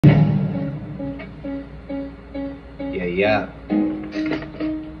Yeah.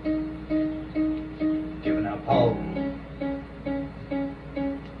 Giving up hope.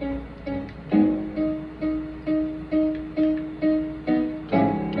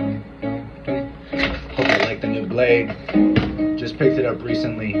 Hope you like the new blade. Just picked it up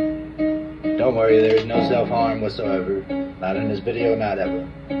recently. Don't worry, there is no self-harm whatsoever. Not in this video, not ever.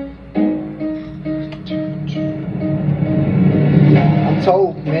 I'm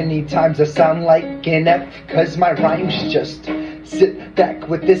told many times I sound like an F, cause my rhymes just sit back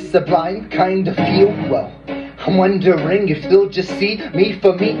with this sublime kind of feel. Well, I'm wondering if they'll just see me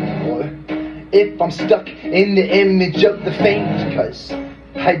for me, or if I'm stuck in the image of the famed. Cause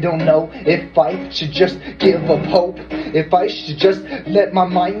I don't know if I should just give up hope, if I should just let my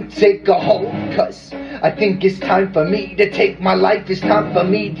mind take a hold. Cause I think it's time for me to take my life. It's time for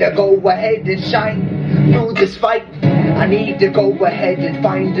me to go ahead and shine through this fight. I need to go ahead and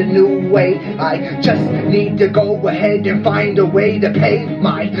find a new way. I just need to go ahead and find a way to pave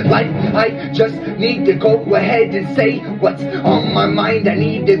my life. I just need to go ahead and say what's on my mind. I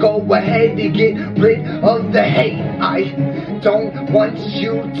need to go ahead and get rid of the hate. I don't want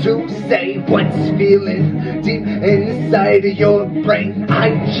you to say what's feeling deep inside of your brain.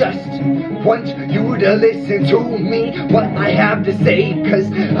 I just want you to listen to me, what I have to say.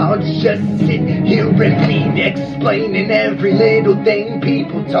 Cause I'll just sit here and read, explaining every little thing.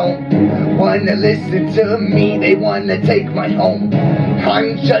 People don't wanna listen to me, they wanna take my home.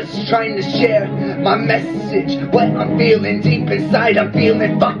 I'm just trying to share my message, what I'm feeling deep inside. I'm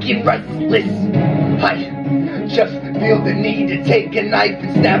feeling fucking restless. I just feel the need to take a knife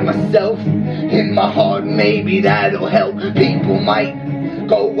and stab myself in my heart. Maybe that'll help. People might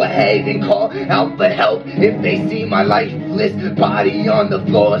go ahead and call out for help if they see my lifeless body on the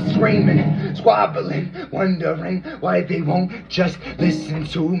floor screaming, squabbling, wondering why they won't just listen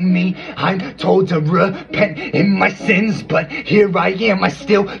to me. I'm told to repent in my sins, but here I am, I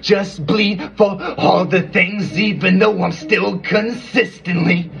still just bleed for all the things, even though I'm still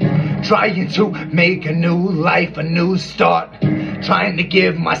consistently trying to make a new life, a new start, trying to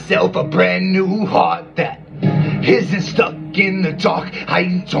give myself a brand new heart that isn't stuck in the dark.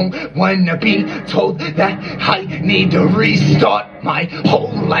 I don't wanna be told that I need to restart my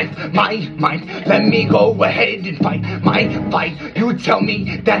whole life, my mind. Let me go ahead and fight my fight. You tell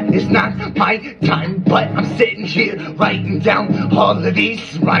me that it's not my time, but I'm sitting here writing down all of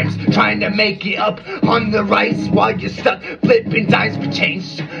these rhymes, trying to make it up on the rise while you're stuck flipping dimes for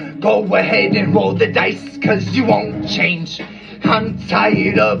change. Go ahead and roll the dice, cause you won't change. I'm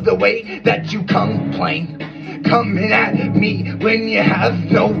tired of the way that you complain, coming at me when you have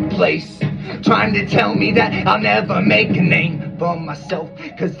no place, trying to tell me that I'll never make a name for myself.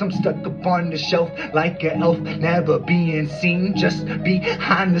 Cause I'm stuck up on the shelf like an elf, never being seen, just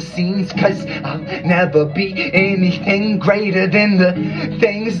behind the scenes. Cause I'll never be anything greater than the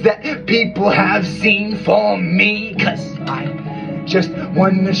things that people have seen for me. Cause I just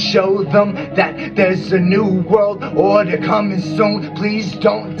wanna show them that there's a new world order coming soon. Please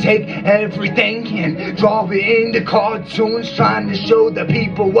don't take everything and draw it into cartoons, trying to show the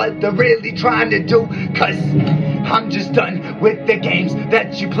people what they're really trying to do. Cause I'm just done with the games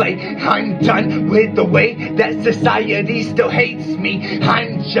that you play. I'm done with the way that society still hates me.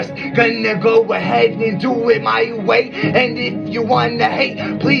 I'm just gonna go ahead and do it my way. And if you wanna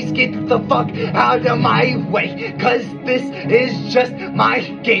hate, please get the fuck out of my way. Cause this is just my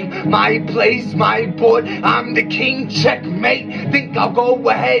game, my place, my board. I'm the king, checkmate. Think I'll go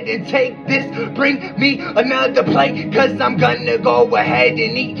ahead and take this? Bring me another plate, cause I'm gonna go ahead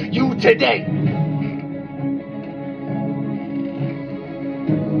and eat you today.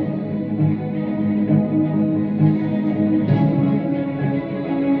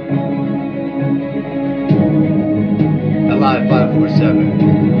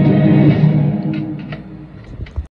 Li547.